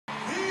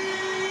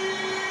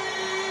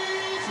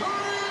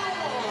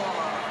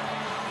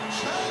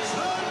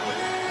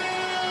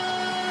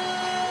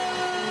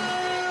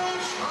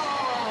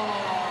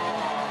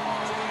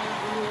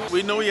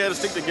we knew we had to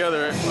stick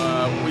together.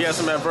 We had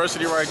some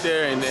adversity right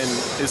there, and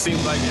it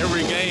seems like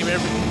every game,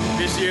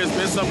 this year has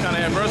been some kind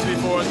of adversity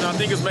for us, and I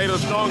think it's made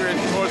us stronger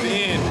towards the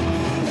end.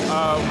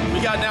 We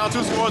got down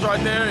 2 scores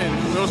right there, and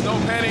there was no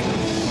panic.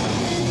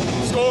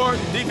 Scored,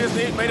 defense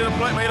made a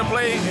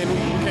play, and we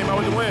came out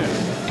with the win.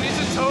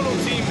 It's a total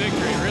team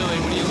victory,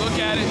 really. When you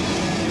look at it,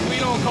 if we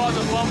don't cause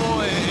a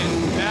fumble and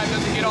Matt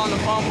doesn't get on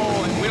the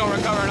fumble and we don't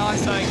recover an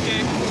onside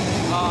kick,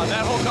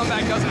 that whole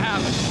comeback doesn't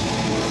happen.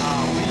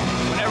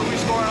 Whenever we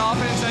score an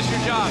offense, that's your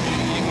job.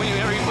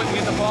 Whenever you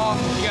get the ball,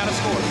 you got to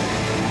score.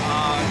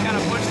 Kind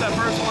of pushed that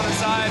first one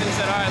aside and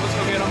said, all right, let's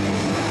go get them.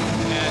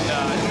 And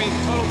I mean,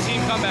 total team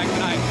comeback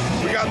tonight.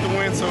 We got the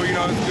win, so you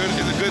know it's good.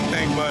 It's a good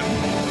thing. But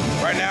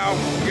right now,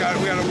 we got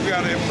to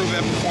improve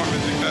that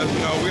performance because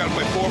we got to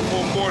play 4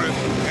 full quarters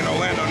in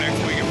Orlando next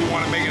week if we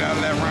want to make it out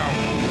of that round.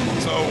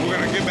 So we're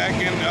gonna get back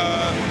into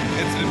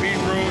the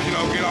meeting room.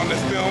 Get on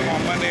this film on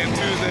Monday and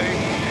Tuesday,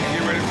 and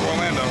get ready for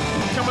Orlando.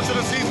 Coming to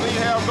the season,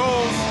 you have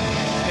goals,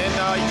 and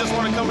you just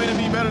want to come in and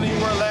be better than you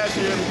were last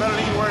year, be better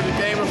than you were the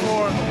game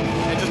before,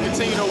 and just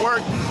continue to work.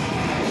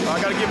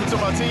 I got to give it to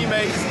my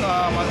teammates,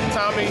 my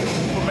Tommy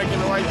for making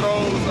the right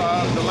throws,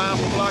 the line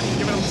for blocking,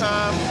 giving them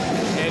time,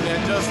 and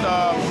just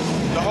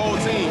the whole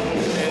team.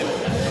 And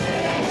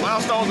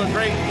milestones are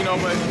great,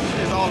 but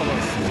it's all of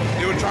us.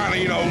 They were trying to,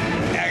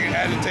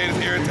 agitate us,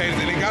 irritate us,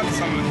 and it got to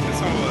some of us.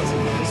 So,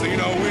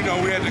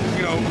 we had to,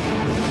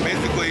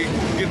 basically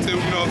get to,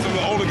 some of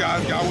the older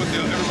guys got with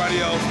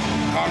everybody else,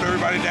 calmed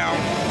everybody down,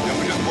 and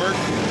we just worked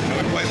and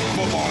we played some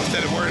football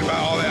instead of worrying about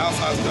all the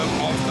outside stuff,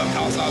 all the stuff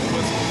outside the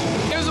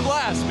whistle. It was a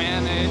blast,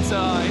 man. It's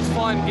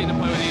fun getting to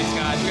play with these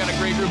guys. We got a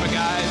great group of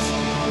guys.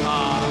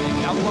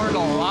 I've learned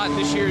a lot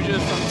this year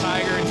just from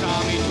Tiger,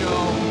 Tommy,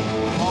 Joe,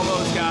 all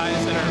those guys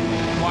that are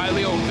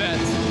widely old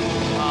vets.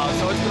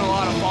 So it's been a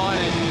lot of fun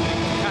and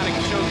kind of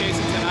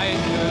showcasing tonight.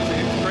 It was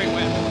a great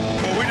win.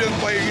 Well, we just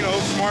played,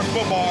 smart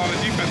football on the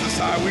defensive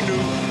side. We knew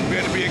we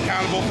had to be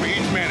accountable for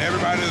each man.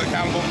 Everybody is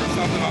accountable for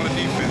something on the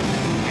defense.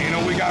 And,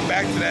 we got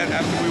back to that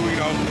after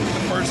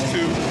the first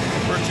two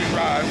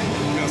drives.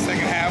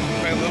 Second half, we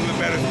played a little bit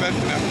better,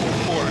 especially in that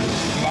fourth quarter.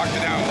 We locked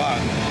it down a lot.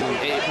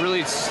 It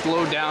really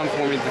slowed down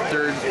for me the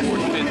 3rd,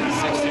 4th, 5th, and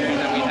 6th period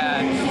that we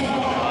had.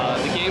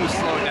 The game was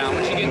slowed down.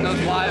 Once you get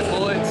those live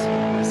bullets,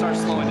 it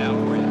starts slowing down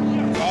for you.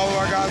 All of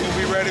our guys will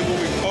be ready, we'll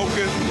be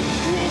focused,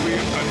 we will be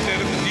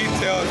attentive to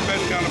detail,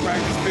 especially on the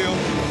practice field.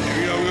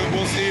 And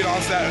we'll see it on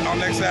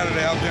next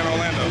Saturday out there in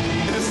Orlando.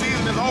 And the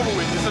season is over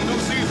with. It's a new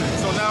season.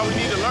 So now we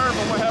need to learn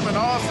from what happened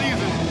all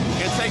season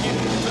and take it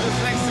to this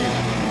next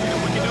season. And if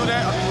we can do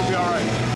that, I think we'll be all right.